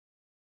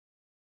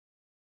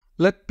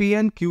Let P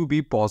and Q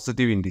be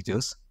positive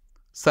integers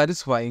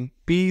satisfying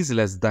P is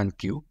less than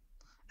Q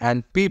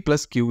and P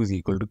plus Q is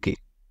equal to K.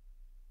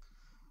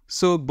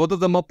 So both of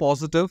them are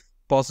positive.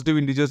 Positive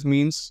integers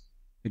means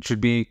it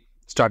should be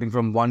starting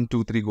from 1,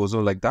 2, 3 goes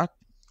on like that.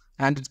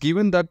 And it's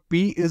given that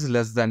P is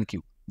less than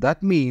Q.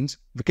 That means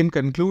we can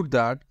conclude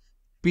that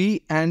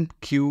P and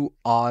Q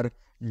are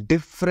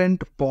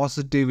different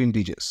positive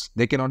integers.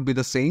 They cannot be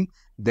the same.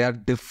 They are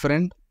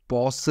different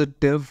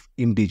positive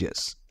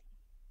integers.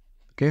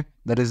 Okay,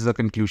 that is the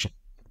conclusion.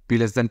 P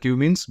less than Q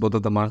means both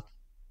of them are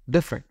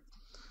different.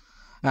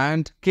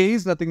 And K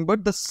is nothing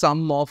but the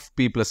sum of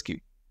P plus Q.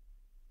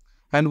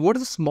 And what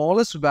is the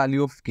smallest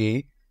value of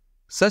K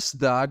such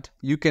that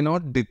you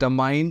cannot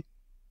determine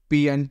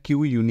P and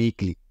Q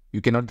uniquely?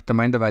 You cannot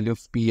determine the value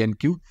of P and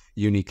Q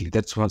uniquely.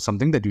 That's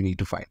something that you need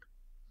to find.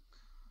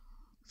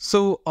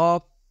 So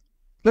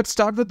let's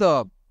start with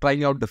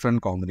trying out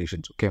different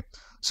combinations. Okay.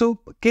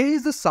 So K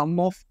is the sum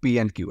of P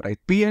and Q, right?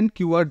 P and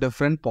Q are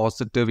different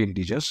positive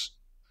integers.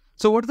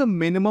 So what is the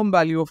minimum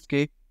value of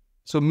K?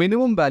 So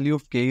minimum value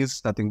of K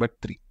is nothing but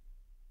 3.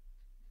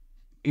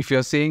 If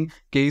you're saying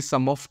K is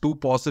sum of two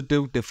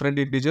positive different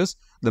integers,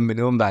 the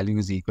minimum value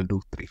is equal to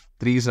 3.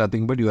 3 is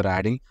nothing but you're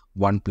adding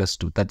 1 plus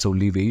 2. That's the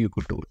only way you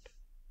could do it.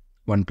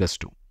 1 plus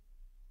 2.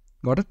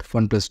 Got it?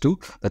 1 plus 2,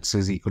 that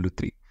is equal to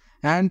 3.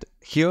 And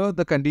here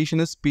the condition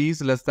is P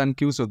is less than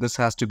Q. So this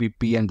has to be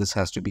P and this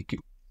has to be Q.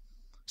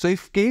 So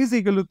if K is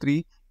equal to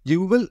 3,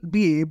 you will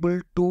be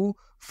able to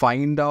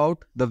find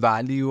out the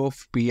value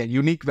of P, a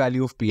unique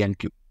value of P and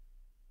Q.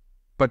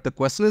 But the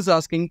question is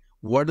asking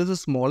what is the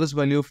smallest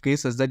value of K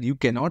such that you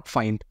cannot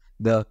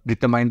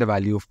determine the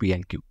value of P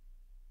and Q.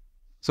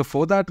 So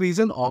for that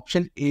reason,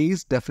 option A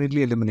is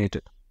definitely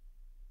eliminated.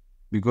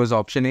 Because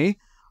option A,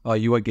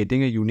 you are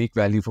getting a unique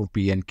value for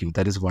P and Q.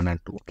 That is 1 and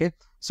 2. Okay.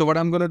 So what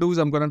I'm going to do is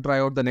I'm going to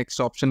try out the next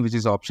option, which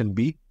is option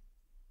B,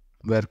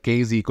 where K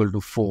is equal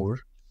to 4.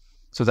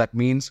 So that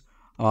means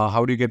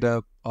how do you get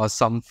a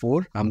sum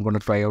 4? I'm going to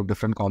try out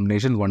different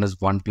combination. One is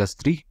 1 plus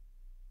 3.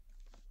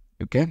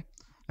 Okay.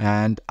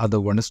 And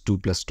other one is 2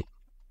 plus 2.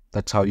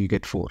 That's how you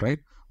get 4, right?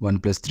 1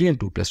 plus 3 and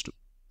 2 plus 2.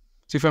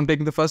 So if I'm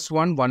taking the first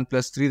one, 1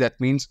 plus 3, that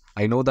means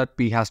I know that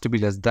P has to be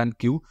less than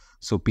Q.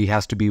 So P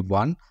has to be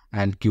 1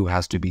 and Q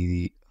has to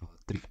be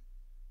 3.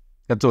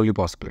 That's the only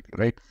possibility,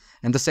 right?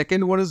 And the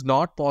second one is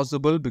not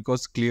possible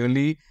because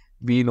clearly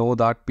we know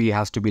that P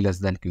has to be less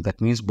than Q. That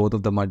means both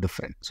of them are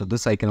different. So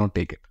this I cannot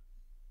take it.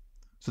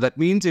 So that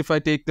means if I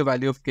take the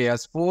value of K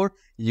as 4,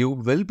 you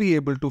will be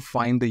able to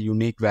find the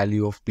unique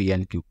value of P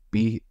and Q.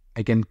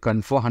 I can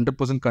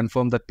 100%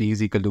 confirm that P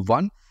is equal to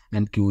 1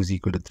 and Q is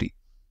equal to 3.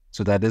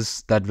 So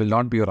that will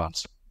not be your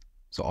answer.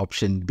 So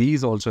option B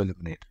is also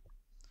eliminated.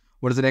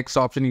 What is the next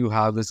option you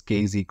have is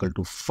K is equal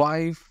to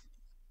 5.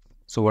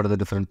 So what are the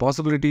different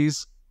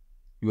possibilities?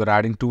 You are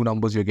adding two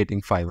numbers, you're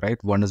getting 5,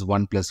 right? One is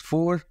 1 plus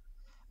 4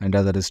 and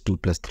other is 2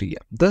 plus 3. Yeah,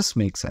 this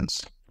makes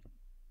sense.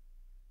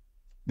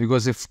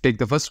 Because if take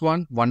the first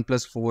one, 1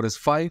 plus 4 is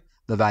 5.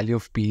 The value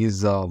of P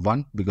is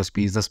 1 because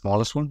P is the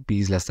smallest one. P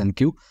is less than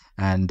Q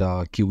and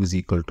Q is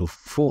equal to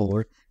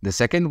 4. The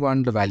second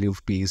one, the value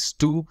of P is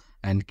 2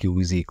 and Q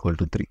is equal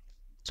to 3.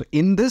 So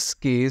in this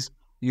case,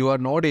 you are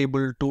not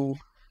able to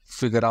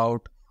figure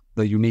out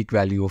the unique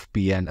value of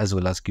P and as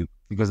well as Q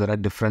because there are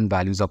different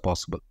values are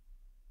possible.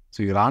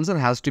 So your answer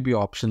has to be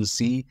option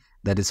C,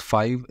 that is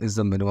 5 is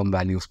the minimum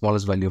value,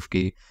 smallest value of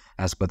K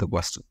as per the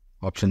question.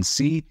 Option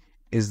C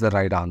is the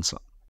right answer.